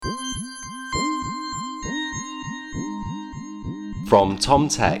From Tom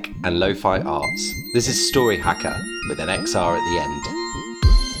Tech and Lo-Fi Arts, this is Story Hacker with an XR at the end.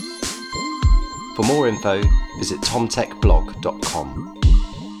 For more info, visit tomtechblog.com.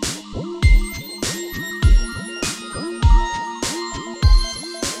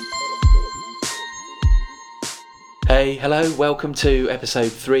 Hey, hello, welcome to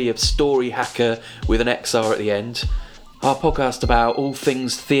episode 3 of Story Hacker with an XR at the end. Our podcast about all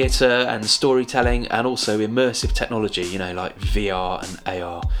things theatre and storytelling and also immersive technology, you know, like VR and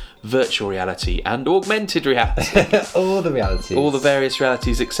AR, virtual reality and augmented reality. All the realities. All the various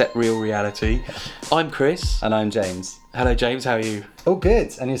realities except real reality. I'm Chris. And I'm James. Hello James, how are you? All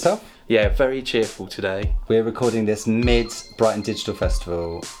good. And yourself? Yeah, very cheerful today. We're recording this mid-Brighton Digital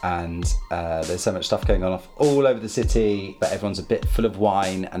Festival and there's so much stuff going on all over the city, but everyone's a bit full of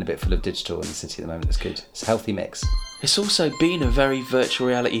wine and a bit full of digital in the city at the moment. It's good. It's a healthy mix. It's also been a very virtual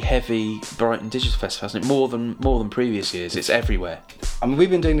reality heavy Brighton Digital Festival, hasn't it? More than previous years. It's everywhere. I mean,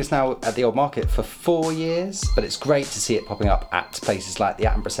 we've been doing this now at the Old Market for 4 years, but it's great to see it popping up at places like the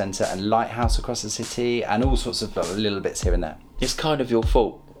Attenborough Centre and Lighthouse across the city and all sorts of little bits here and there. It's kind of your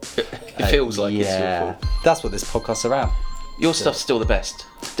fault. It feels like it's your fault. That's what this podcast's around. Your stuff's still the best.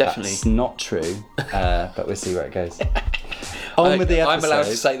 Definitely. That's not true, but we'll see where it goes. On with the episode. I'm allowed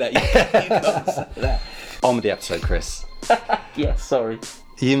to say that. You can't say that. On with the episode, Chris. Yes, sorry.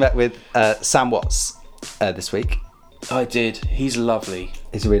 You met with Sam Watts this week. I did. He's lovely.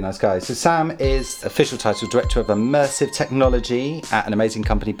 He's a really nice guy. So Sam is official title Director of Immersive Technology at an amazing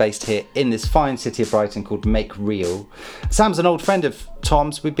company based here in this fine city of Brighton called Make Real. Sam's an old friend of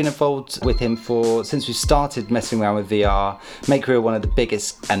Tom's. We've been involved with him since we started messing around with VR. Make Real, one of the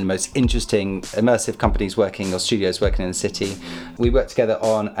biggest and most interesting immersive companies or studios working in the city. We worked together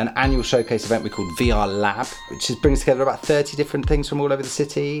on an annual showcase event we called VR Lab, which brings together about 30 different things from all over the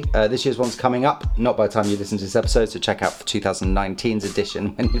city. This year's one's coming up, not by the time you listen to this episode, so check out for 2019's edition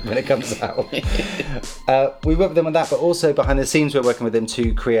when it comes out. We work with them on that, but also behind the scenes we're working with them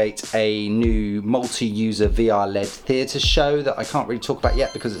to create a new multi-user VR-led theatre show that I can't really talk about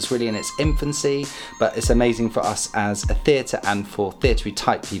yet because it's really in its infancy, but it's amazing for us as a theatre and for theatre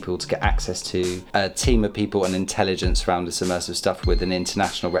type people to get access to a team of people and intelligence around this immersive stuff with an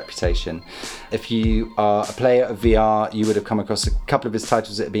international reputation. If you are a player of VR, you would have come across a couple of his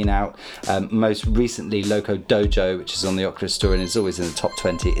titles that have been out. Most recently, Loco Dojo, which is on the Oculus Store and is always in the top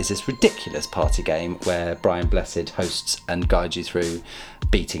 20, is this ridiculous party game where Brian Blessed hosts and guides you through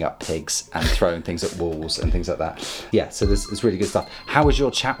beating up pigs and throwing things at walls and things like that. Yeah, so there's really good stuff. How was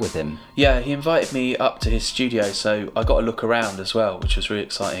your chat with him? Yeah, he invited me up to his studio, so I got a look around as well, which was really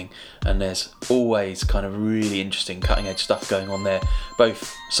exciting. And there's always kind of really interesting cutting edge stuff going on there,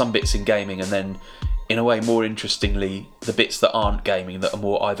 both some bits in gaming and then in a way more interestingly the bits that aren't gaming, that are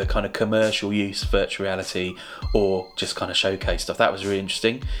more either kind of commercial use virtual reality or just kind of showcase stuff. That was really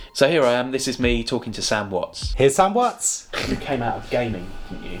interesting. So here I am, this is me talking to Sam Watts. Here's Sam Watts. You came out of gaming,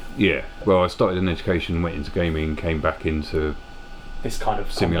 didn't you? Yeah, well I started in education, went into gaming, came back into This kind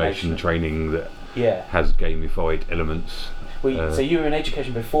of simulation training that yeah. has gamified elements. Well, so you were in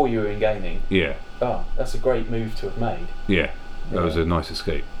education before you were in gaming? Yeah. Oh, that's a great move to have made. Yeah, that was a nice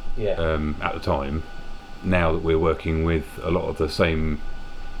escape at the time. Now that we're working with a lot of the same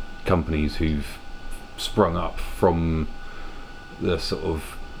companies who've sprung up from the sort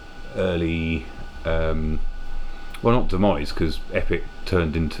of early, well not demise, because Epic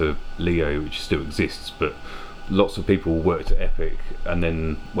turned into Leo, which still exists, but lots of people worked at Epic and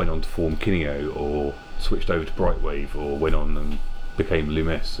then went on to form Kineo or switched over to Brightwave or went on and became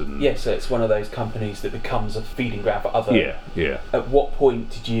Lumes. And yeah, so it's one of those companies that becomes a feeding ground for other. Yeah. At what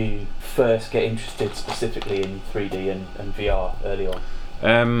point did you first get interested specifically in 3D and VR early on?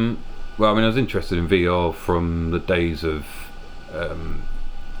 Well, I mean, I was interested in VR from the days of,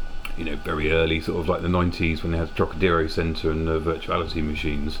 very early, sort of like the 90s when they had Trocadero Centre and the virtuality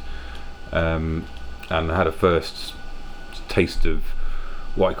machines. And I had a first taste of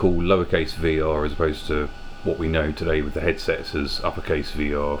what I call lowercase VR as opposed to what we know today with the headsets as uppercase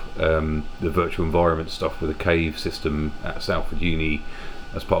VR. The virtual environment stuff with a cave system at Salford Uni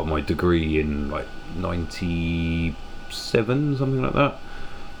as part of my degree in like 97, something like that.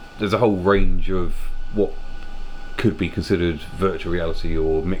 There's a whole range of what could be considered virtual reality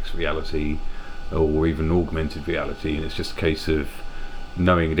or mixed reality or even augmented reality, and it's just a case of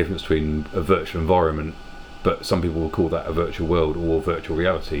knowing the difference between a virtual environment, but some people will call that a virtual world or virtual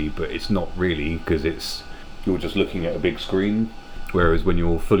reality, but it's not really, because you're just looking at a big screen, whereas when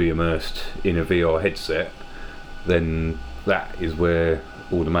you're fully immersed in a VR headset, then that is where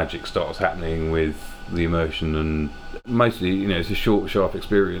all the magic starts happening with the immersion, and mostly, it's a short, sharp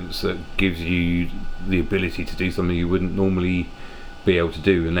experience that gives you the ability to do something you wouldn't normally be able to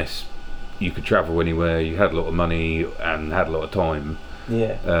do unless you could travel anywhere, you had a lot of money and had a lot of time.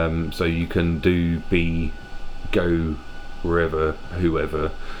 Yeah. So you can go wherever,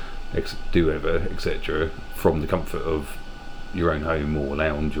 whoever, do ever, etc. from the comfort of your own home or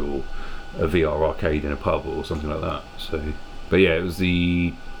lounge or a VR arcade in a pub or something like that. So, but yeah, it was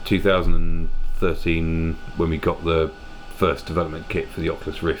the 2013 when we got the first development kit for the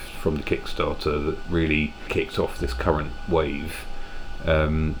Oculus Rift from the Kickstarter that really kicked off this current wave,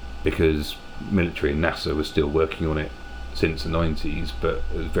 because military and NASA were still working on it since the 90s, but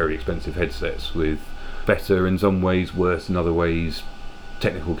it was very expensive headsets with better in some ways, worse in other ways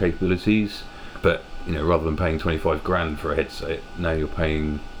technical capabilities. But rather than paying 25 grand for a headset, now you're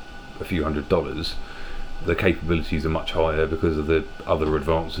paying a few $100s. The capabilities are much higher because of the other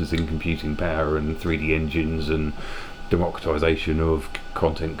advances in computing power and 3D engines and democratization of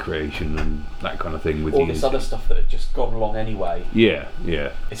content creation and that kind of thing with all this other stuff that had just gone along anyway. Yeah.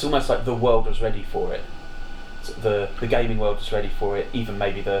 It's almost like the world was ready for it. The gaming world was ready for it, even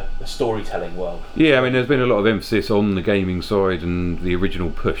maybe the storytelling world. Yeah, I mean, there's been a lot of emphasis on the gaming side, and the original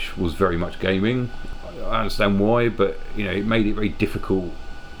push was very much gaming. I understand why, but it made it very difficult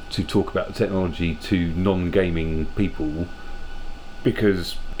to talk about the technology to non-gaming people,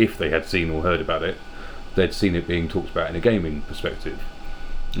 because if they had seen or heard about it, they'd seen it being talked about in a gaming perspective.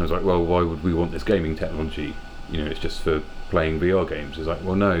 And I was like, well, why would we want this gaming technology? It's just for playing VR games. It's like,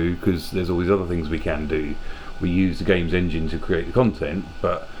 well, no, because there's all these other things we can do. We use the games engine to create the content,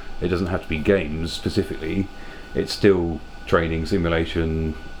 but it doesn't have to be games specifically. It's still training,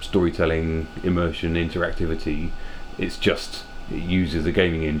 simulation, storytelling, immersion, interactivity. It's just it uses a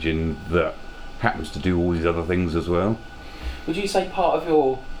gaming engine that happens to do all these other things as well. Would you say part of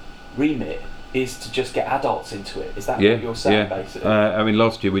your remit is to just get adults into it? Is that what you're saying, basically? I mean,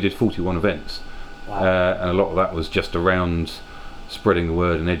 last year we did 41 events. Wow. And a lot of that was just around spreading the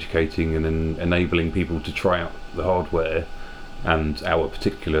word and educating and then enabling people to try out the hardware and our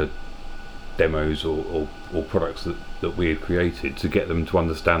particular demos or products that we had created, to get them to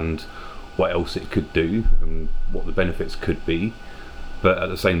understand what else it could do and what the benefits could be, but at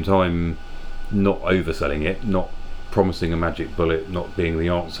the same time not overselling it, not promising a magic bullet, not being the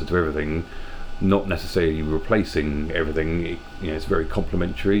answer to everything, not necessarily replacing everything. It's very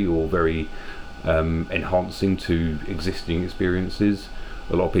complementary or very enhancing to existing experiences.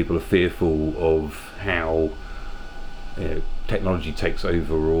 A lot of people are fearful of how technology takes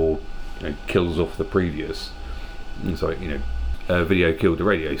over or kills off the previous. It's like video killed the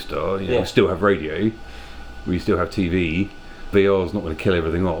radio star. We still have radio, we still have TV. VR is not going to kill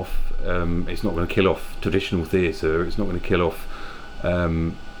everything off. It's not going to kill off traditional theatre. It's not going to kill off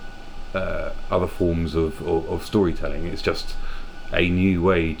other forms of storytelling. It's just a new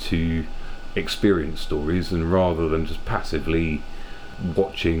way to experience stories, and rather than just passively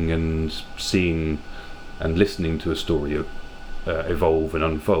watching and seeing and listening to a story evolve and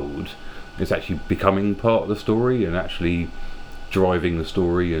unfold, it's actually becoming part of the story and actually driving the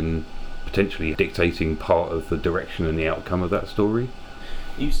story and potentially dictating part of the direction and the outcome of that story.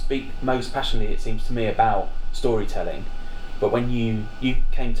 You speak most passionately, it seems to me, about storytelling, but when you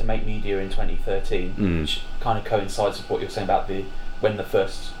came to Make Media in 2013, which kind of coincides with what you're saying about when the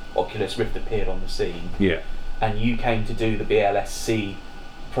first Oculus Rift appeared on the scene, and you came to do the BLSC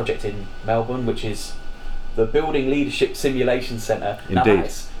project in Melbourne, which is the Building Leadership Simulation Centre. Indeed. Now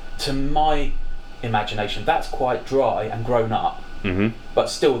that's, to my imagination, that's quite dry and grown up, but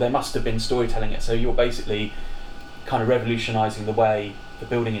still there must have been storytelling it, so you're basically kind of revolutionising the way the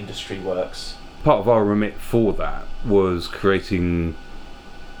building industry works. Part of our remit for that was creating,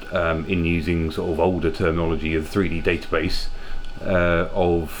 in using sort of older terminology, of 3D database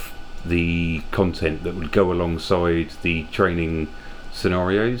of the content that would go alongside the training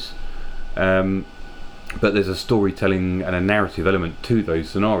scenarios. But there's a storytelling and a narrative element to those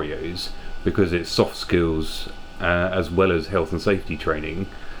scenarios, because it's soft skills as well as health and safety training.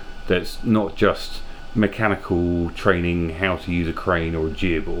 That's not just mechanical training, how to use a crane or a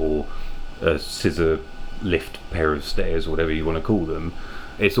jib or a scissor lift pair of stairs or whatever you want to call them.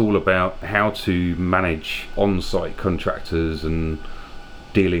 It's all about how to manage on-site contractors and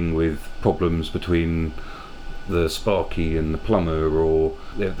dealing with problems between the sparky and the plumber, or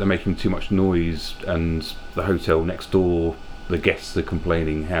they're making too much noise and the hotel next door, the guests are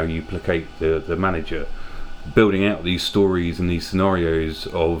complaining, how you placate the manager. Building out these stories and these scenarios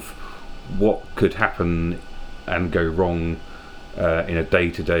of what could happen and go wrong in a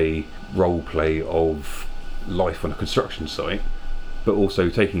day-to-day role play of life on a construction site, but also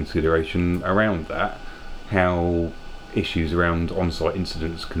taking into consideration around that how issues around on-site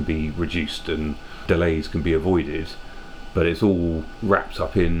incidents can be reduced and delays can be avoided but it's all wrapped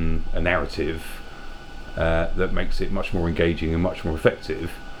up in a narrative that makes it much more engaging and much more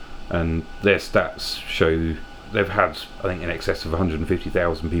effective. And their stats show they've had, I think, in excess of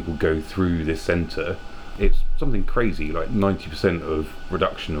 150,000 people go through this centre. It's something crazy, like 90% of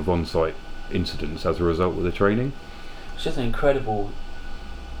reduction of on-site incidents as a result of the training. It's just an incredible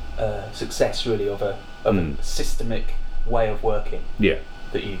success, really, of a systemic way of working. Yeah.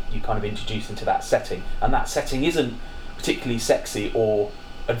 That you kind of introduce into that setting, and that setting isn't particularly sexy or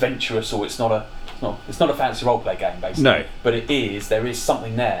adventurous, or it's not a fancy roleplay game, basically. No. But there is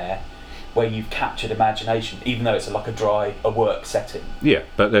something there where you've captured imagination, even though it's like a work setting. Yeah,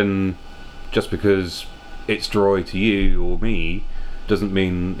 but then just because it's dry to you or me doesn't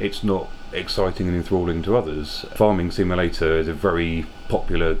mean it's not exciting and enthralling to others. Farming Simulator is a very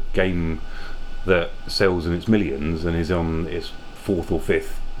popular game that sells in its millions and is on its 4th or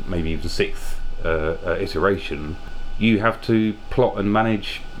 5th, maybe even 6th iteration. You have to plot and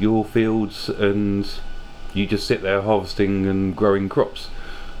manage your fields, and you just sit there harvesting and growing crops,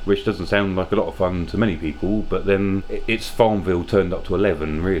 which doesn't sound like a lot of fun to many people, but then it's Farmville turned up to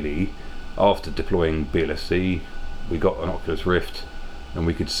 11, really. After deploying BLSC, we got an Oculus Rift, and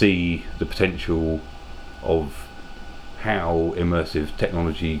we could see the potential of how immersive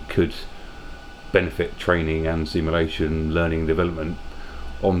technology could benefit training and simulation, learning, development,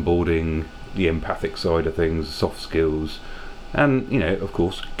 onboarding, the empathic side of things, soft skills, and, you know, of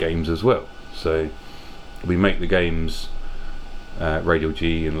course, games as well. So we make the games, Radial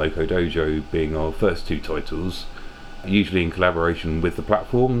G and Loco Dojo being our first 2 titles, usually in collaboration with the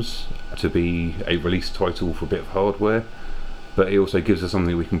platforms to be a release title for a bit of hardware, but it also gives us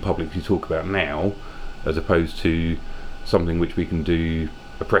something we can publicly talk about now, as opposed to something which we can do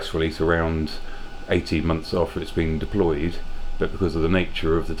a press release around 18 months after it's been deployed. But because of the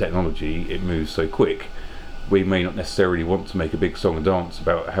nature of the technology, it moves so quick, we may not necessarily want to make a big song and dance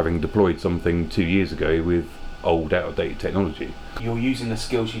about having deployed something 2 years ago with old, out-of-date technology. You're using the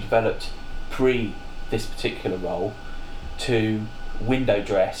skills you developed pre this particular role to window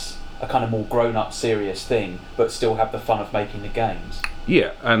dress a kind of more grown-up, serious thing, but still have the fun of making the games.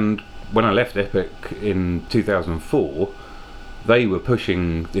 Yeah, and when I left Epic in 2004, they were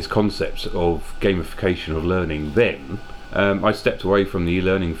pushing this concept of gamification of learning then. I stepped away from the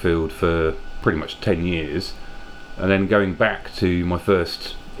e-learning field for pretty much 10 years, and then going back to my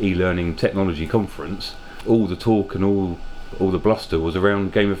first e-learning technology conference, all the talk and all the bluster was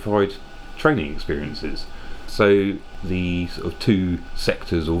around gamified training experiences. So the sort of 2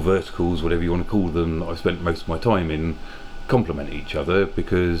 sectors or verticals, whatever you want to call them, that I spent most of my time in, complement each other,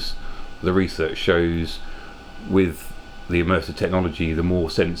 because the research shows with the immersive technology, the more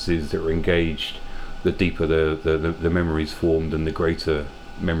senses that are engaged, the deeper the memories formed and the greater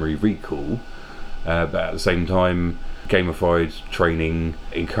memory recall. But at the same time, gamified training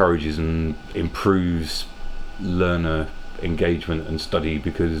encourages and improves learner engagement and study,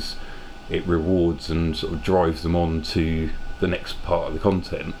 because it rewards and sort of drives them on to the next part of the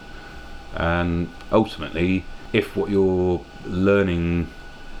content. And ultimately, if what you're learning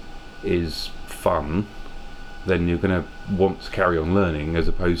is fun, then you're going to want to carry on learning, as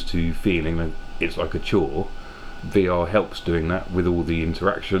opposed to feeling like it's like a chore. VR helps doing that with all the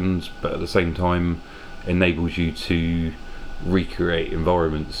interactions, but at the same time enables you to recreate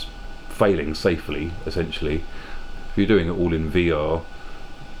environments, failing safely, essentially. If you're doing it all in VR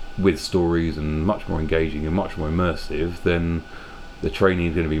with stories and much more engaging and much more immersive, then the training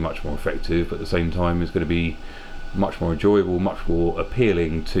is going to be much more effective, but at the same time it's going to be much more enjoyable, much more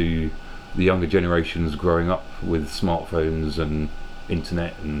appealing to the younger generations growing up with smartphones and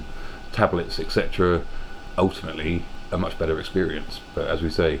internet and tablets, etc. Ultimately a much better experience, but as we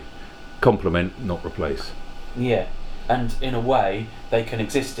say, complement, not replace. Yeah, and in a way they can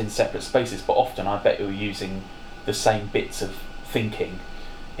exist in separate spaces, but often I bet you're using the same bits of thinking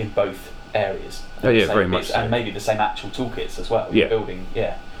in both areas. Oh yeah, very much so. And maybe the same actual toolkits as well. Yeah. Building,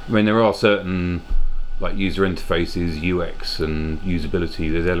 yeah. I mean, there are certain, like, user interfaces, UX and usability,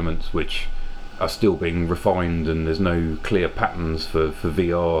 there's elements which are still being refined, and there's no clear patterns for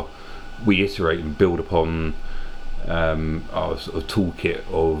VR. We iterate and build upon our sort of toolkit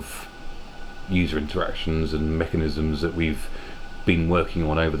of user interactions and mechanisms that we've been working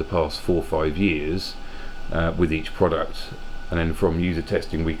on over the past 4 or 5 years with each product, and then from user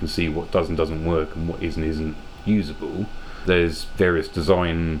testing we can see what does and doesn't work and what isn't usable. There's various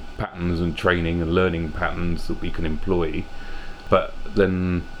design patterns and training and learning patterns that we can employ, but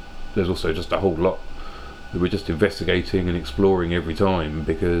then there's also just a whole lot that we're just investigating and exploring every time,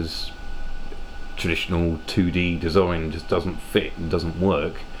 because traditional 2D design just doesn't fit and doesn't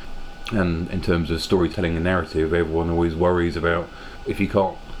work. And in terms of storytelling and narrative, everyone always worries about, if you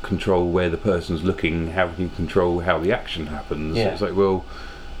can't control where the person's looking, how can you control how the action happens? Yeah. It's like, well,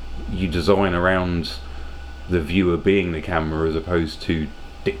 you design around the viewer being the camera as opposed to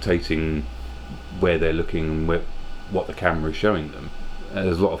dictating where they're looking and what the camera is showing them.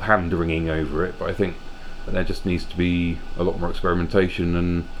 There's a lot of hand wringing over it, but I think there just needs to be a lot more experimentation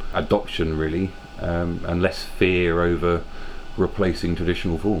and adoption, really, and less fear over replacing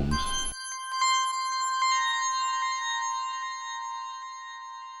traditional forms.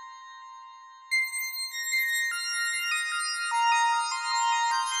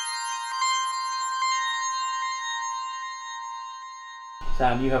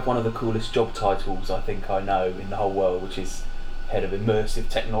 Sam, you have one of the coolest job titles I think I know in the whole world, which is Head of Immersive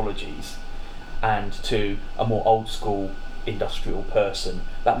Technologies. And to a more old school industrial person,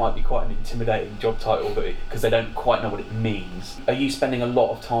 that might be quite an intimidating job title because they don't quite know what it means. Are you spending a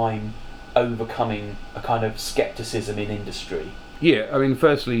lot of time overcoming a kind of scepticism in industry? Yeah, I mean,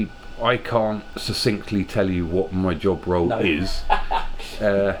 firstly, I can't succinctly tell you what my job role is.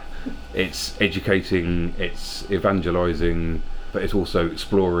 It's educating, it's evangelising, but it's also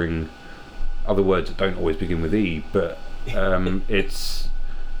exploring other words that don't always begin with E, but it's,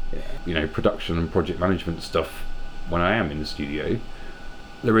 you know, production and project management stuff when I am in the studio.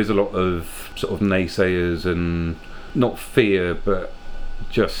 There is a lot of sort of naysayers and not fear, but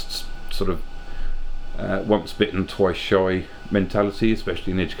just sort of once bitten, twice shy mentality,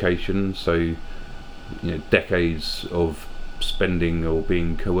 especially in education. So, you know, decades of spending or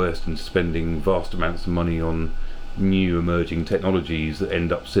being coerced into spending vast amounts of money on new emerging technologies that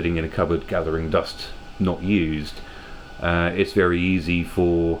end up sitting in a cupboard gathering dust, not used. It's very easy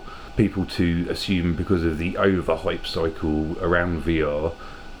for people to assume, because of the overhype cycle around VR,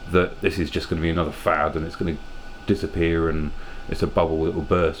 that this is just going to be another fad and it's going to disappear and it's a bubble that will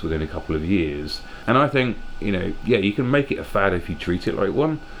burst within a couple of years. And I think, you know, yeah, you can make it a fad if you treat it like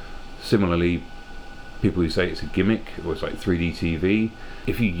one. Similarly, people who say it's a gimmick or it's like 3D TV,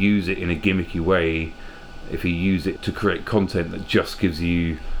 if you use it in a gimmicky way, if you use it to create content that just gives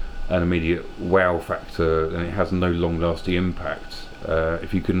you an immediate wow factor, then it has no long-lasting impact.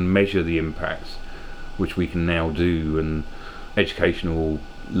 If you can measure the impact, which we can now do, and educational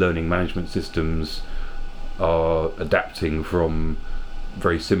learning management systems are adapting from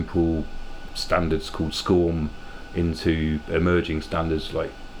very simple standards called SCORM into emerging standards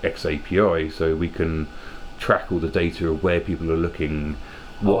like XAPI, so we can track all the data of where people are looking,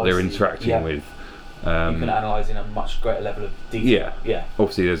 what they're interacting with. You can analyse in a much greater level of detail. Yeah.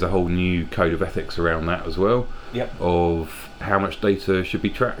 Obviously, there's a whole new code of ethics around that as well. Yep. Of how much data should be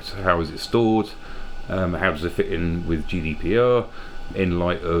tracked, how is it stored, how does it fit in with GDPR, in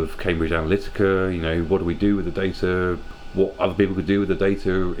light of Cambridge Analytica. You know, what do we do with the data? What other people could do with the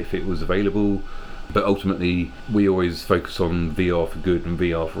data if it was available? But ultimately, we always focus on VR for good and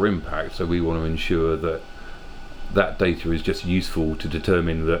VR for impact. So we want to ensure that that data is just useful to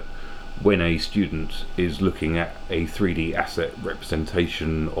determine that when a student is looking at a 3D asset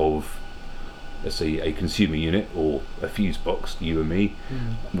representation of, let's say, a consumer unit or a fuse box, you and me,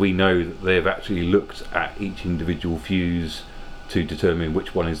 we know that they've actually looked at each individual fuse to determine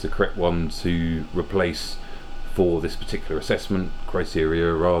which one is the correct one to replace for this particular assessment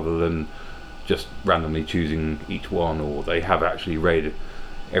criteria, rather than just randomly choosing each one, or they have actually read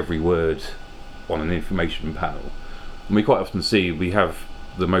every word on an information panel. And we quite often see, we have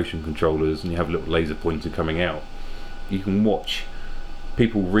the motion controllers and you have a little laser pointer coming out. You can watch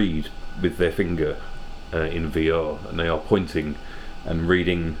people read with their finger in VR, and they are pointing and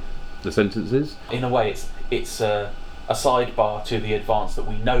reading the sentences. In a way, it's a sidebar to the advance that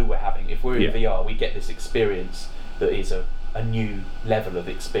we know we're having. If we're in VR, we get this experience that is a new level of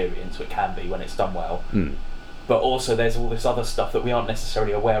experience, it can be when it's done well. But also there's all this other stuff that we aren't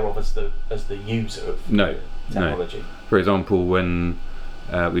necessarily aware of as the user of technology. No. For example, when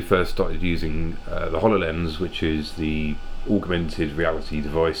we first started using the HoloLens, which is the augmented reality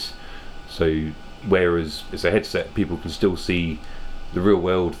device, so whereas it's a headset, people can still see the real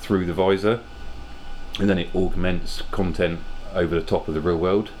world through the visor, and then it augments content over the top of the real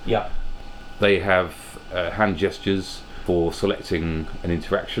world. Yeah. They have hand gestures for selecting an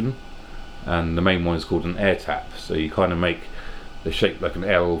interaction, and the main one is called an air tap. So you kind of make the shape like an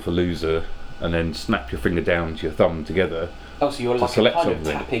L for loser, and then snap your finger down to your thumb together. Oh, so you're like kind of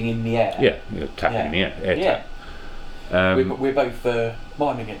tapping in the air. Yeah, you're tapping in the air. Air tap. We're both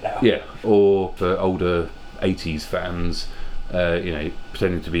miming it now. Yeah, or for older 80s fans,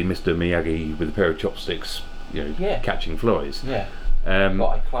 pretending to be Mr. Miyagi with a pair of chopsticks, catching flies. Yeah.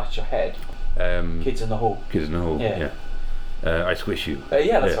 I clutch your head. Kids in the Hall. Kids in the Hall. Yeah. I Squish You.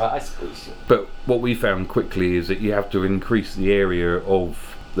 Yeah, that's right. I Squish You. But what we found quickly is that you have to increase the area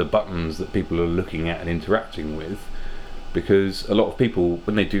of the buttons that people are looking at and interacting with, because a lot of people,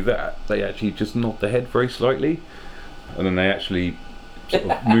 when they do that, they actually just nod their head very slightly, and then they actually sort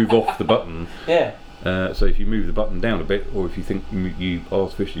of move off the button. Yeah. So if you move the button down a bit, or if you think you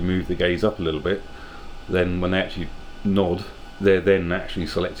artificially move the gaze up a little bit, then when they actually nod, they're then actually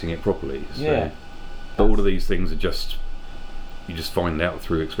selecting it properly. So, Yeah. but all of these things are just, you just find out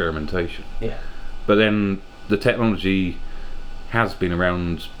through experimentation. Yeah. But then the technology has been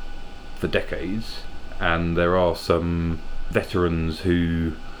around for decades, and there are some veterans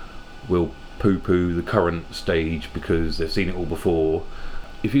who will poo-poo the current stage because they've seen it all before.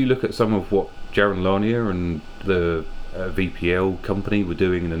 If you look at some of what Jaron Lanier and the VPL company were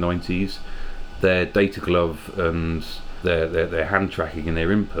doing in the 90s, their data glove and their hand tracking and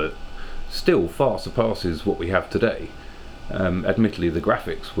their input still far surpasses what we have today. Admittedly, the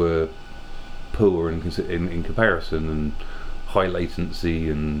graphics were poor in comparison, and high latency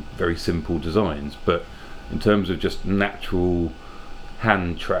and very simple designs, but in terms of just natural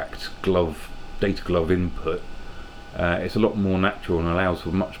hand tracked data glove input, it's a lot more natural and allows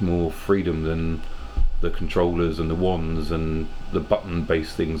for much more freedom than the controllers and the wands and the button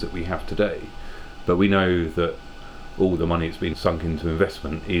based things that we have today. But we know that all the money that's been sunk into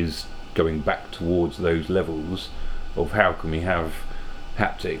investment is going back towards those levels of how can we have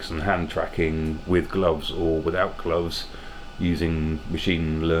haptics and hand tracking with gloves or without gloves, using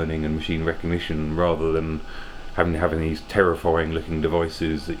machine learning and machine recognition, rather than having these terrifying looking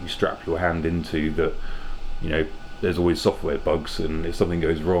devices that you strap your hand into that, you know, there's always software bugs, and if something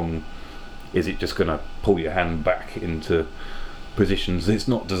goes wrong, is it just going to pull your hand back into positions it's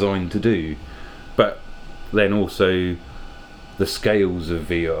not designed to do? But then also the scales of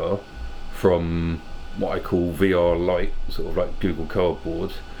VR, from what I call VR Lite, sort of like Google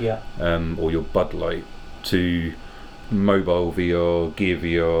Cardboard, Yeah. or your Bud Light, to mobile VR, Gear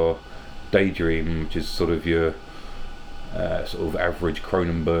VR, Daydream, which is sort of your sort of average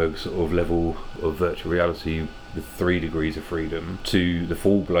Cronenberg sort of level of virtual reality with 3 degrees of freedom, to the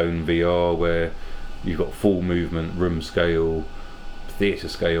full-blown VR where you've got full movement, room scale, theatre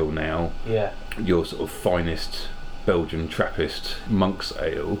scale now, Yeah. your sort of finest Belgian Trappist Monk's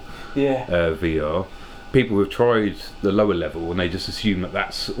Ale Yeah. VR. People have tried the lower level and they just assume that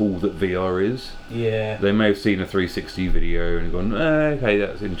that's all that VR is. Yeah. They may have seen a 360 video and gone, okay,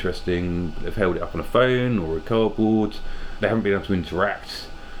 that's interesting. They've held it up on a phone or a cardboard. They haven't been able to interact.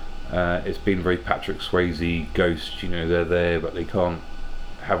 It's been very Patrick Swayze Ghost, you know, they're there but they can't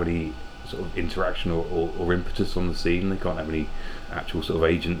have any sort of interaction or impetus on the scene. They can't have any actual sort of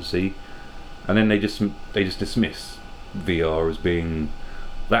agency. And then they just dismiss VR as being,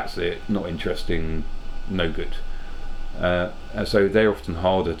 that's it, not interesting, no good. And so they're often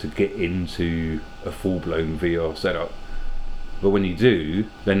harder to get into a full-blown VR setup. But when you do,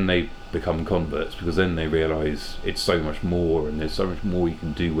 then they become converts, because then they realise it's so much more and there's so much more you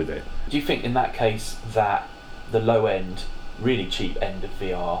can do with it. Do you think in that case that the low end, really cheap end of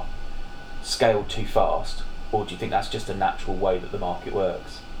VR scaled too fast, or do you think that's just a natural way that the market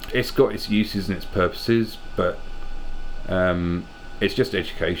works? It's got its uses and its purposes, but it's just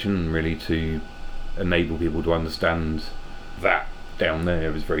education really, to enable people to understand that down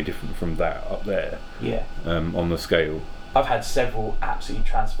there is very different from that up there. Yeah. On the scale. I've had several absolutely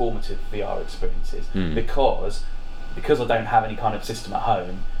transformative VR experiences because I don't have any kind of system at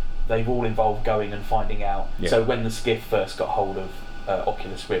home. They've all involved going and finding out. Yeah. So when the Skiff first got hold of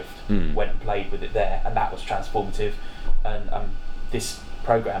Oculus Rift, went and played with it there, and that was transformative. And this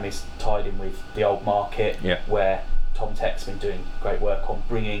program is tied in with the old market, where Tom Tech's been doing great work on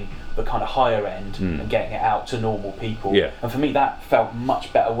bringing the kind of higher end and getting it out to normal people. Yeah. And for me, that felt a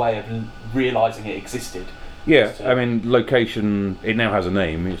much better way of realising it existed. Yeah, I mean, location, it now has a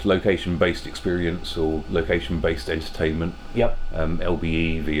name. It's location-based experience or location-based entertainment. Yep.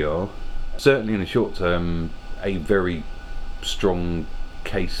 LBE VR. Certainly in the short term, a very strong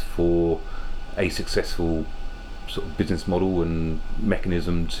case for a successful sort of business model and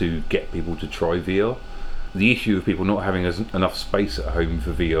mechanism to get people to try VR. The issue of people not having enough space at home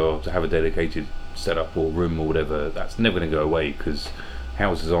for VR to have a dedicated setup or room or whatever, that's never going to go away, because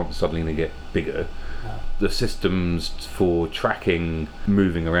houses aren't suddenly going to get bigger. No. The systems for tracking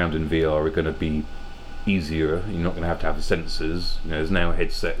moving around in VR are going to be easier. You're not going to have the sensors. You know, there's now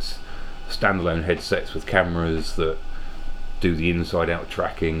headsets, standalone headsets with cameras that do the inside-out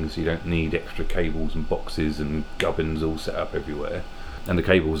tracking, so you don't need extra cables and boxes and gubbins all set up everywhere. And the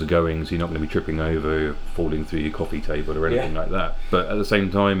cables are going, so you're not going to be tripping over, falling through your coffee table or anything like that. But at the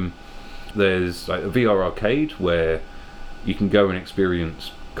same time, there's like a VR arcade where you can go and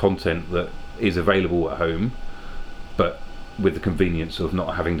experience content that is available at home, but with the convenience of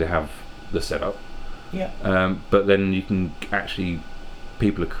not having to have the setup. Yeah. But then you can actually,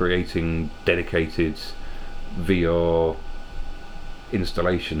 people are creating dedicated VR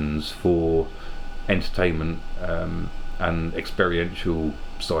installations for entertainment and experiential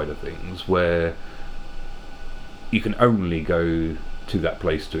side of things, where you can only go to that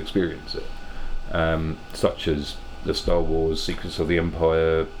place to experience it, such as the Star Wars Secrets of the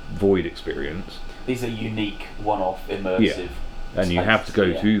Empire Void experience. These are unique, one-off, immersive. And you have to go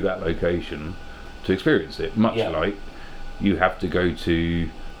spaces, to that location to experience it, much like you have to go to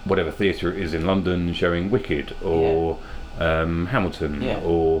whatever theatre it is in London showing Wicked or Hamilton,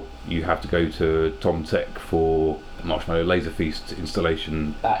 or you have to go to Tom Tech for Marshmallow Laser Feast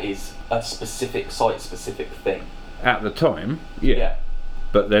installation. That is a specific site-specific thing. At the time,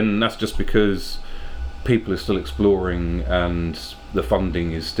 but then that's just because people are still exploring and the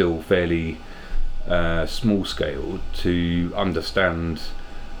funding is still fairly small scale to understand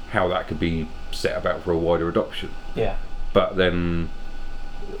how that could be set about for a wider adoption. Yeah. But then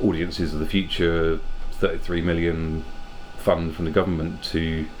audiences of the future, 33 million fund from the government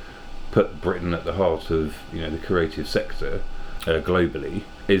to put Britain at the heart of the creative sector globally,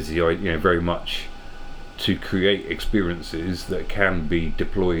 is very much to create experiences that can be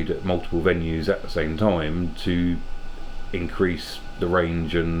deployed at multiple venues at the same time to increase the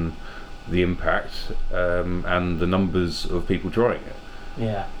range and the impact and the numbers of people trying it.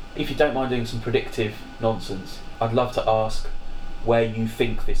 Yeah. If you don't mind doing some predictive nonsense, I'd love to ask where you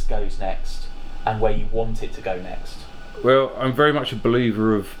think this goes next and where you want it to go next. Well, I'm very much a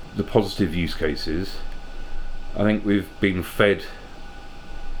believer of the positive use cases. I think we've been fed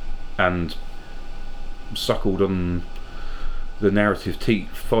and suckled on the narrative teat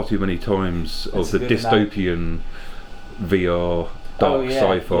far too many times of the dystopian VR, dark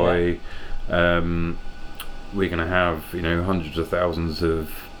sci-fi. We're going to have hundreds of thousands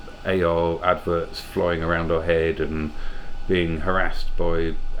of AR adverts flying around our head and being harassed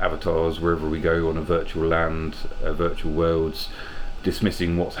by avatars wherever we go on a virtual land, virtual worlds,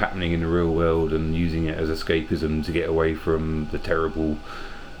 dismissing what's happening in the real world and using it as escapism to get away from the terrible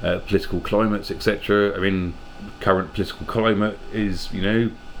political climates, etc. I mean, current political climate is,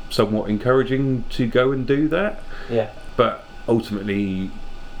 somewhat encouraging to go and do that. Yeah. But ultimately,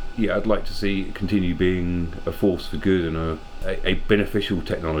 I'd like to see it continue being a force for good and a beneficial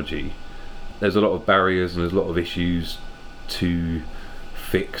technology. There's a lot of barriers and there's a lot of issues to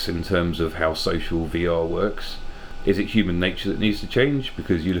fix in terms of how social VR works. Is it human nature that needs to change?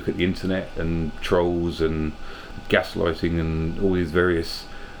 Because you look at the internet and trolls and gaslighting and all these various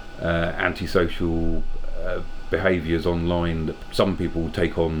antisocial behaviours online that some people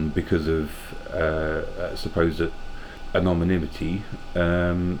take on because of supposed anonymity.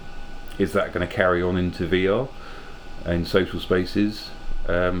 Is that going to carry on into VR and social spaces?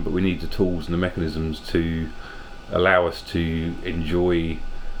 But we need the tools and the mechanisms to allow us to enjoy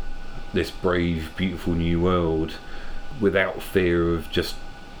this brave, beautiful new world without fear of just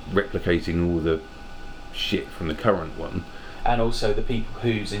replicating all the shit from the current one. And also the people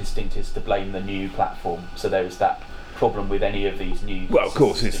whose instinct is to blame the new platform. So there is that problem with any of these new... Well, of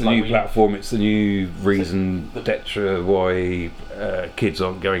course, it's the new platform, it's the new reason, etc., why kids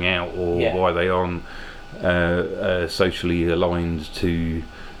aren't going out or why they aren't socially aligned to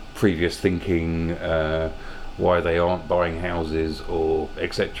previous thinking, why they aren't buying houses, or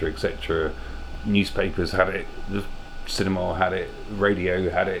etc., etc. Newspapers had it, the cinema had it, radio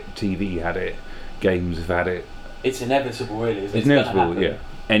had it, TV had it, games have had it. It's inevitable, really, isn't it? It's inevitable, yeah.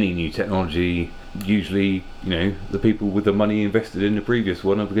 Any new technology, usually, the people with the money invested in the previous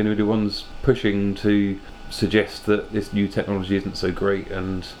one are going to be the ones pushing to suggest that this new technology isn't so great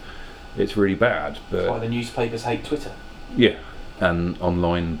and it's really bad. But that's why the newspapers hate Twitter. Yeah, and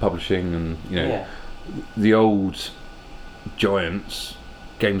online publishing and, the old giants,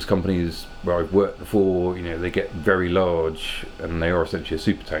 games companies where I've worked before, they get very large and they are essentially a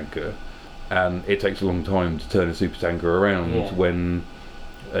supertanker. And it takes a long time to turn a supertanker around when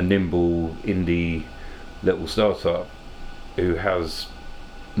a nimble indie little startup who has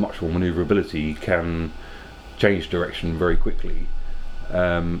much more manoeuvrability can change direction very quickly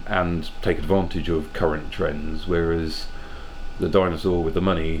and take advantage of current trends, whereas the dinosaur with the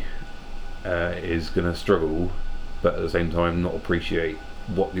money is going to struggle, but at the same time not appreciate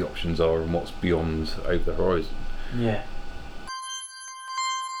what the options are and what's beyond over the horizon. Yeah.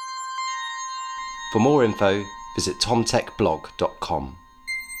 For more info, visit tomtechblog.com.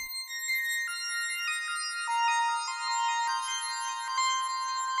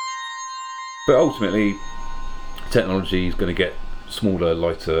 But ultimately, technology is going to get smaller,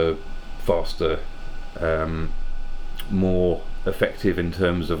 lighter, faster, more effective in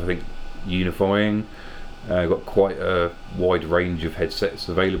terms of, I think, unifying. Got quite a wide range of headsets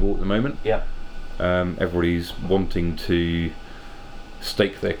available at the moment. Yeah. Everybody's wanting to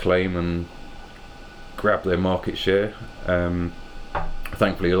stake their claim and grab their market share.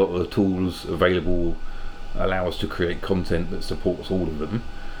 Thankfully, a lot of the tools available allow us to create content that supports all of them,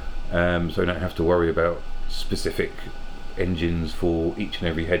 so we don't have to worry about specific engines for each and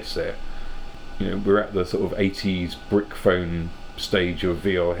every headset. We're at the sort of 80s brick phone stage of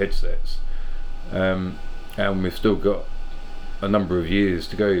VR headsets, and we've still got a number of years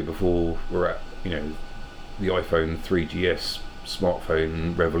to go before we're at the iPhone 3GS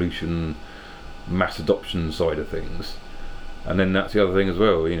smartphone revolution, mass adoption side of things. And then that's the other thing as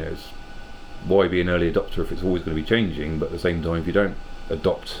well, it's why be an early adopter if it's always going to be changing, but at the same time, if you don't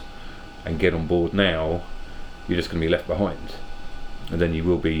adopt and get on board now, you're just going to be left behind. And then you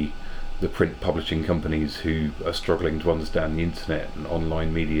will be the print publishing companies who are struggling to understand the internet and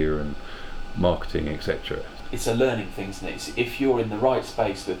online media and marketing, etc. It's a learning thing, isn't it? If you're in the right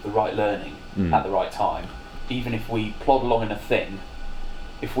space with the right learning at the right time, even if we plod along in a thing,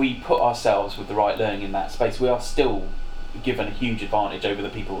 if we put ourselves with the right learning in that space, we are still given a huge advantage over the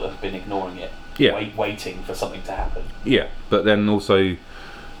people that have been ignoring it, waiting for something to happen. Yeah, but then also,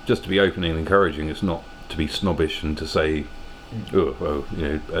 just to be open and encouraging, it's not to be snobbish and to say,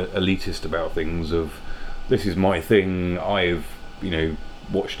 elitist about things of, this is my thing, I've,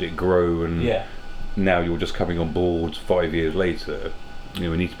 watched it grow, and now you're just coming on board 5 years later. We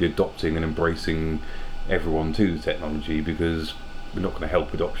need to be adopting and embracing everyone to the technology, because we're not going to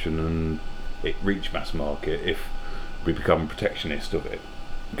help adoption and it reach mass market if we become protectionist of it.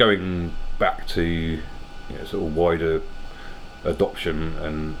 Going back to sort of wider adoption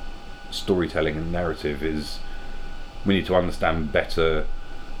and storytelling and narrative, is we need to understand better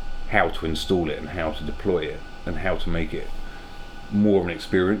how to install it and how to deploy it and how to make it more of an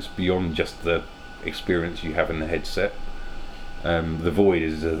experience beyond just the experience you have in the headset. The Void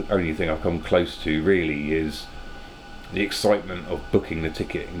is the only thing I've come close to really, is the excitement of booking the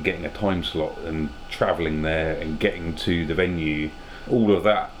ticket and getting a time slot and travelling there and getting to the venue. All of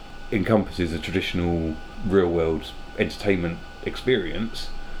that encompasses a traditional real world entertainment experience,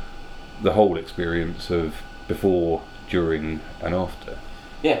 the whole experience of before, during and after.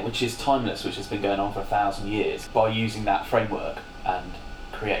 Yeah, which is timeless, which has been going on for 1,000 years. By using that framework and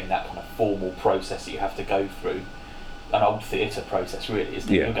creating that kind of formal process that you have to go through, an old theatre process really, isn't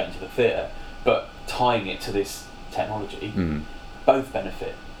it? You're going to the theatre, but tying it to this technology, both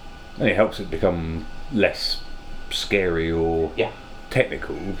benefit. And it helps it become less scary or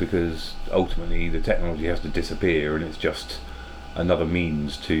technical, because ultimately the technology has to disappear and it's just another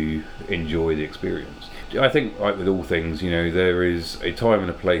means to enjoy the experience. I think, like with all things, there is a time and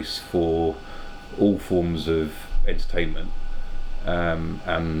a place for all forms of entertainment,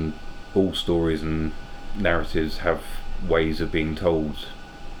 and all stories and narratives have ways of being told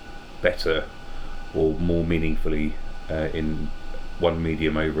better or more meaningfully in one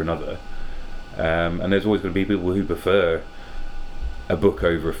medium over another, and there's always going to be people who prefer a book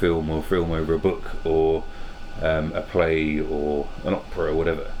over a film, or a film over a book, or a play or an opera or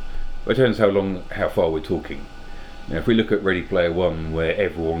whatever. But it depends how far we're talking. If we look at Ready Player One, where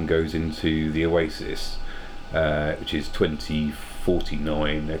everyone goes into the Oasis, which is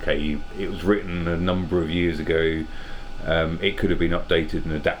 2049, okay, it was written a number of years ago, it could have been updated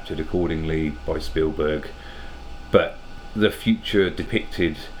and adapted accordingly by Spielberg, but the future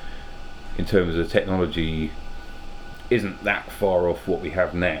depicted in terms of technology isn't that far off what we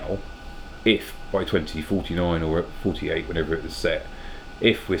have now. If by 2049 or 48, whenever it was set,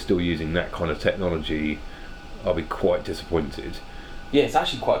 if we're still using that kind of technology, I'll be quite disappointed. Yeah, it's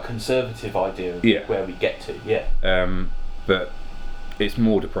actually quite a conservative idea of where we get to, but it's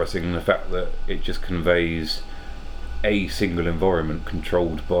more depressing in the fact that it just conveys a single environment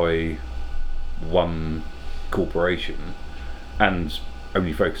controlled by one corporation, and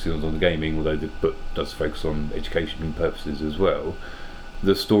only focusing on the gaming, although the book does focus on education purposes as well.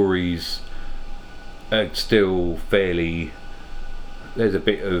 The stories are still fairly, there's a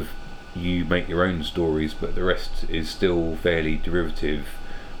bit of you make your own stories, but the rest is still fairly derivative,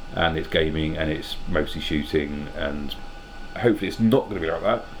 and it's gaming and it's mostly shooting, and hopefully it's not going to be like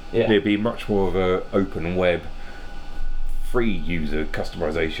that. It'll be much more of a open web, free user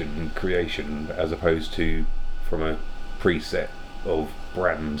customization and creation, as opposed to from a preset of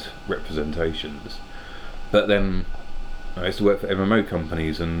brand representations. But then I used to work for MMO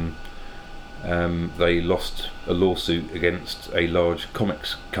companies, and they lost a lawsuit against a large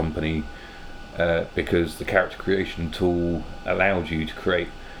comics company because the character creation tool allowed you to create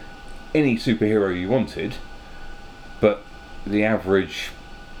any superhero you wanted, but the average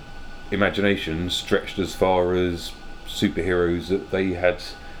imagination stretched as far as superheroes that they had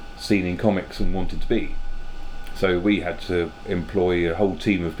seen in comics and wanted to be. So we had to employ a whole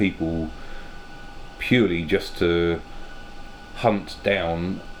team of people purely just to hunt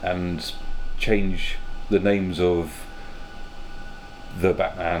down and change the names of the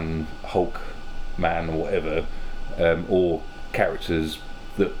Batman, Hulk Man or whatever, or characters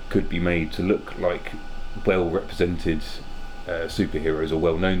that could be made to look like well represented superheroes or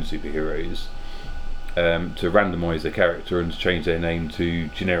well known superheroes, to randomise their character and to change their name to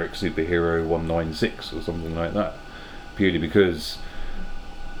generic superhero 196 or something like that, purely because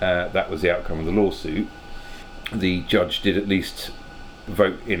that was the outcome of the lawsuit. The judge did at least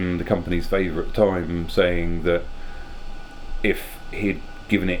vote in the company's favour at the time, saying that if he'd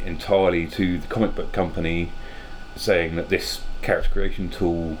given it entirely to the comic book company, saying that this character creation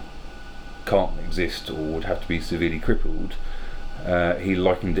tool can't exist or would have to be severely crippled, he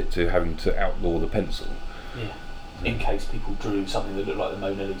likened it to having to outlaw the pencil. Yeah. In case people drew something that looked like the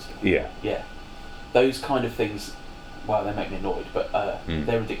Mona Lisa. Yeah. Yeah. Those kind of things, well, they make me annoyed, but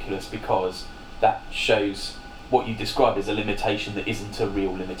they're ridiculous, because that shows what you described as a limitation that isn't a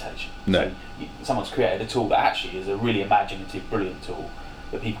real limitation. No. So someone's created a tool that actually is a really imaginative, brilliant tool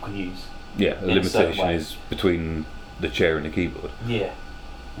that people can use. Yeah, the limitation is between the chair and the keyboard. Yeah.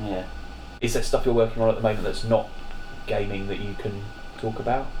 Yeah. Is there stuff you're working on at the moment that's not gaming that you can talk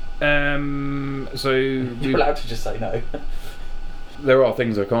about? So You're allowed to just say no. there are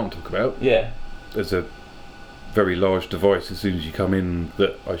things I can't talk about. Yeah. There's a very large device as soon as you come in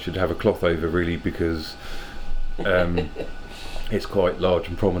that I should have a cloth over, really, because it's quite large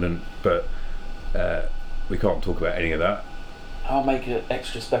and prominent, but we can't talk about any of that. I'll make an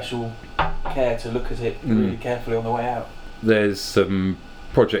extra special care to look at it really carefully on the way out. There's some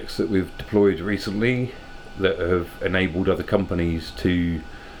projects that we've deployed recently that have enabled other companies to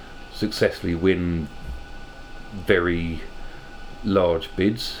successfully win very large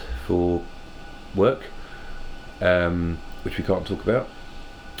bids for work, which we can't talk about,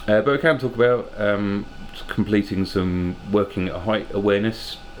 but we can talk about completing some working at height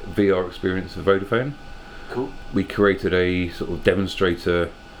awareness VR experience for Vodafone. Cool. We created a sort of demonstrator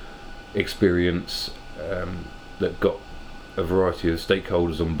experience that got a variety of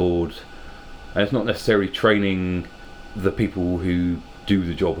stakeholders on board, and it's not necessarily training the people who do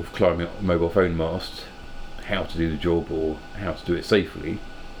the job of climbing up a mobile phone mast how to do the job or how to do it safely.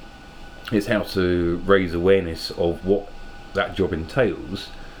 It's how to raise awareness of what that job entails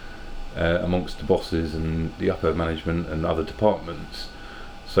amongst the bosses and the upper management and other departments,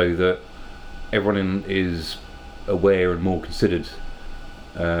 so that everyone is aware and more considered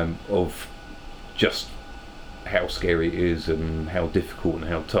of just how scary it is and how difficult and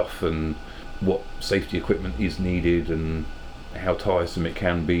how tough and what safety equipment is needed and how tiresome it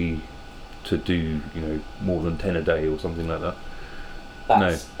can be to do, more than 10 a day or something like that.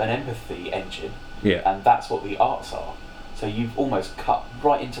 That's an empathy engine, Yeah. and that's what the arts are. So you've almost cut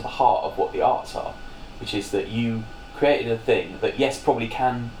right into the heart of what the arts are, which is that you created a thing that, yes, probably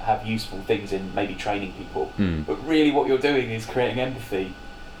can have useful things in maybe training people, but really what you're doing is creating empathy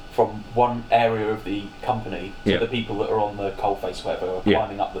from one area of the company to the people that are on the coalface, whatever, or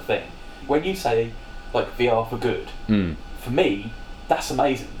climbing up the thing. When you say, like, VR for good, for me, that's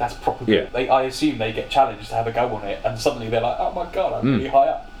amazing. That's proper good. I assume they get challenged to have a go on it, and suddenly they're like, oh my god, I'm really high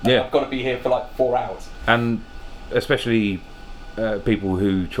up. I've got to be here for like 4 hours. And especially people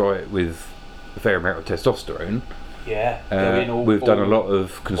who try it with a fair amount of testosterone. Yeah. We've done a lot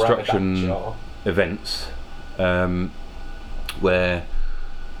of construction events where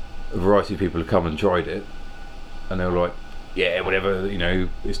a variety of people have come and tried it, and they were like, yeah, whatever,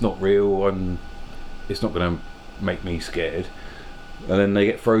 it's not real, it's not going to make me scared. And then they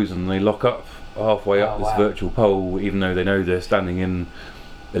get frozen and they lock up halfway up this virtual pole, even though they know they're standing in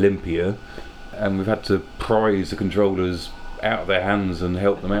Olympia, and we've had to prise the controllers out of their hands and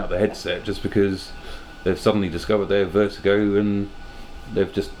help them out of the headset just because they've suddenly discovered their vertigo and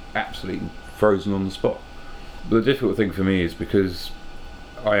they've just absolutely frozen on the spot. But the difficult thing for me is because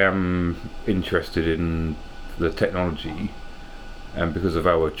I am interested in the technology, and because of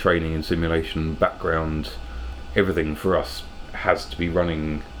our training and simulation background, everything for us has to be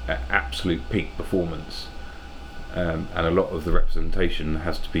running at absolute peak performance, and a lot of the representation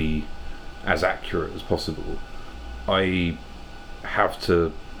has to be as accurate as possible. I have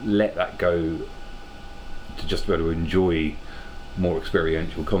to let that go to just be able to enjoy more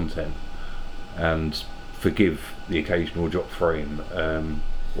experiential content and forgive the occasional drop frame.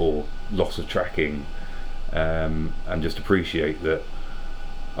 or loss of tracking, and just appreciate that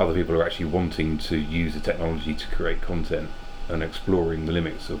other people are actually wanting to use the technology to create content and exploring the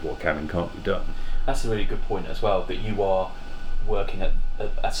limits of what can and can't be done. That's a really good point as well, that you are working at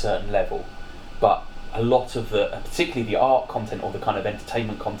a certain level, but a lot of particularly the art content or the kind of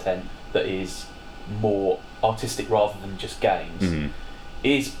entertainment content that is more artistic rather than just games,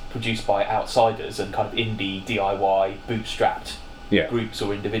 is produced by outsiders and kind of indie, DIY, bootstrapped groups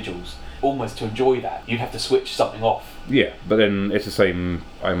or individuals. Almost to enjoy that, you'd have to switch something off. Yeah, but then it's the same,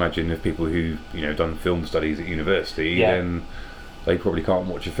 I imagine, if people who, done film studies at university, then they probably can't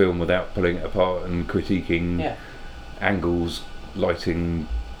watch a film without pulling it apart and critiquing angles, lighting,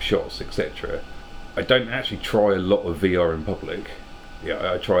 shots, etc. I don't actually try a lot of VR in public.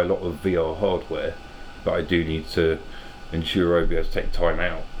 I try a lot of VR hardware, but I do need to ensure I'll be able to take time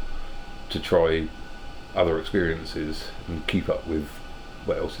out to try other experiences and keep up with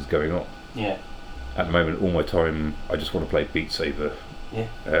what else is going on. Yeah. At the moment, all my time, I just want to play Beat Saber,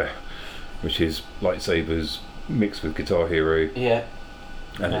 which is lightsabers mixed with Guitar Hero. Yeah.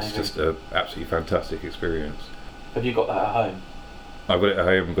 And it's just an absolutely fantastic experience. Have you got that at home? I've got it at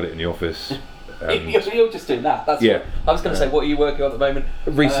home, I've got it in the office. You're just doing that. That's what I was going to say. What are you working on at the moment?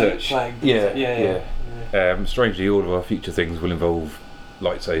 Research. Yeah. Strangely, all of our future things will involve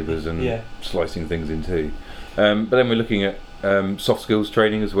lightsabers and slicing things in two. But then we're looking at soft skills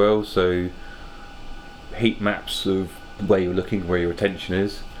training as well. So heat maps of where you're looking, where your attention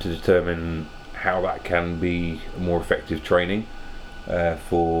is, to determine how that can be a more effective training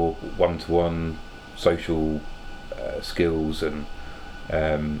for one-to-one social skills and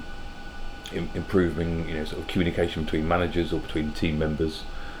improving, sort of communication between managers or between team members.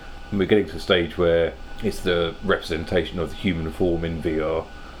 And we're getting to a stage where it's the representation of the human form in VR.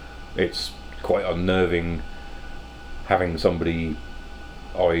 It's quite unnerving having somebody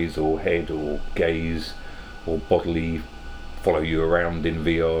eyes or head or gaze or bodily follow you around in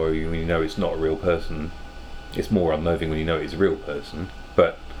VR when you know it's not a real person. It's more unnerving when you know it's a real person,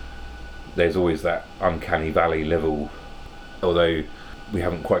 but there's always that uncanny valley level, although we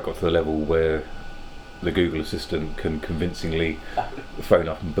haven't quite got to the level where the Google Assistant can convincingly phone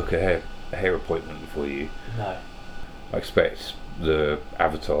up and book a hair appointment for you. No. I expect the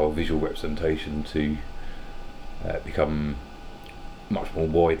avatar visual representation to become much more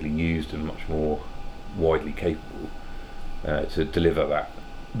widely used and much more widely capable to deliver that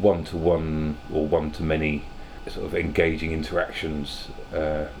one-to-one or one-to-many sort of engaging interactions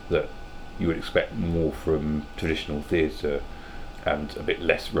that you would expect more from traditional theatre, and a bit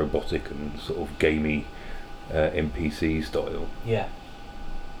less robotic and sort of gamey NPC style. Yeah.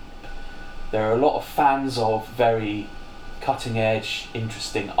 There are a lot of fans of very cutting edge,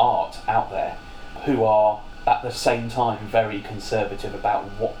 interesting art out there who are at the same time very conservative about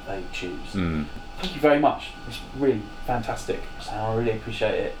what they choose. Thank you very much. It's really fantastic. I really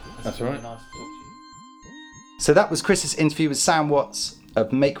appreciate it. That's all right. Nice to talk to you. So that was Chris's interview with Sam Watts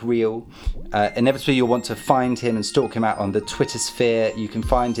of Make Real. Inevitably you'll want to find him and stalk him out on the Twitter sphere. You can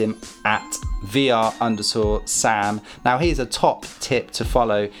find him at VR_Sam. Now here's a top tip to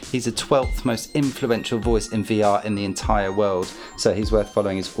follow. He's the 12th most influential voice in VR in the entire world, so he's worth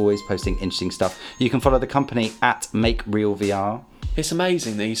following. He's always posting interesting stuff. You can follow the company at Make Real VR. It's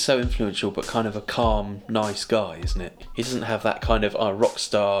amazing that he's so influential but kind of a calm, nice guy, isn't it? He doesn't have that kind of rock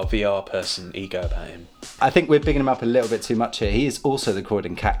star VR person ego about him. I think we're bigging him up a little bit too much here. He is also the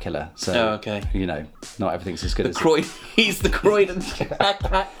Croydon Cat Killer, so not everything's as good as he's the Croydon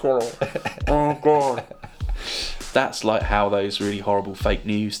Cat Killer. Oh god. That's like how those really horrible fake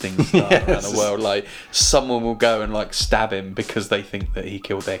news things start around the world. Like someone will go and like stab him because they think that he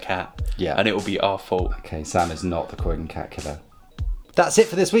killed their cat. Yeah. And it will be our fault. Okay, Sam is not the Croydon Cat Killer. That's it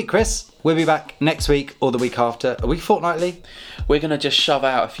for this week, Chris. We'll be back next week or the week after. Are we fortnightly? We're going to just shove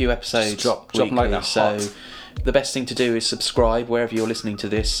out a few episodes Drop weekly, like that so hot. the best thing to do is subscribe wherever you're listening to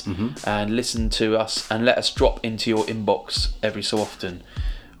this and listen to us and let us drop into your inbox every so often.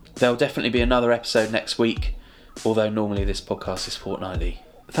 There'll definitely be another episode next week, although normally this podcast is fortnightly.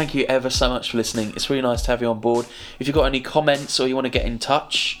 Thank you ever so much for listening. It's really nice to have you on board. If you've got any comments or you want to get in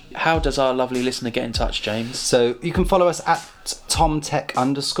touch, how does our lovely listener get in touch, James? So you can follow us at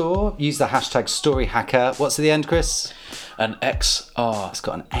TomTech_. Use the hashtag StoryHacker. What's at the end, Chris? An XR. It's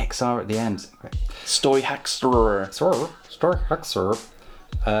got an XR at the end. Great. StoryHackster. StoryHacker.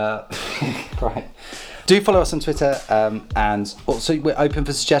 Right. Do follow us on Twitter, and also we're open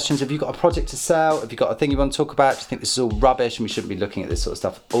for suggestions. Have you got a project to sell? Have you got a thing you want to talk about? Do you think this is all rubbish and we shouldn't be looking at this sort of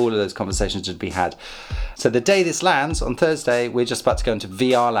stuff? All of those conversations should be had. So the day this lands, on Thursday, we're just about to go into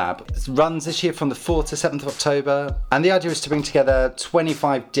VR Lab. It runs this year from the 4th to 7th of October, and the idea is to bring together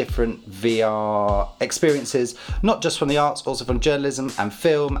 25 different VR experiences, not just from the arts, also from journalism and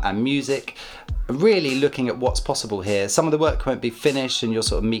film and music, really looking at what's possible here. Some of the work won't be finished and you'll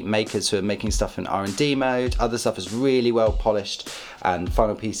sort of meet makers who are making stuff in R&D mode. Other stuff is really well polished and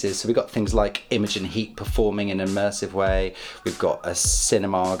final pieces. So we've got things like Imogen Heap performing in an immersive way. We've got a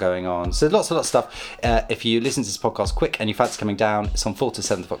cinema going on. So lots of stuff. If you listen to this podcast quick and you fancy coming down, it's on 4th to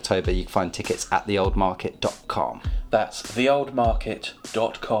 7th of October. You can find tickets at theoldmarket.com. That's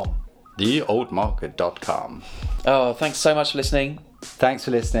theoldmarket.com. Theoldmarket.com. Oh, thanks so much for listening. Thanks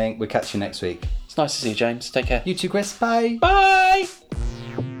for listening. We'll catch you next week. It's nice to see you, James. Take care. You too, Chris. Bye. Bye!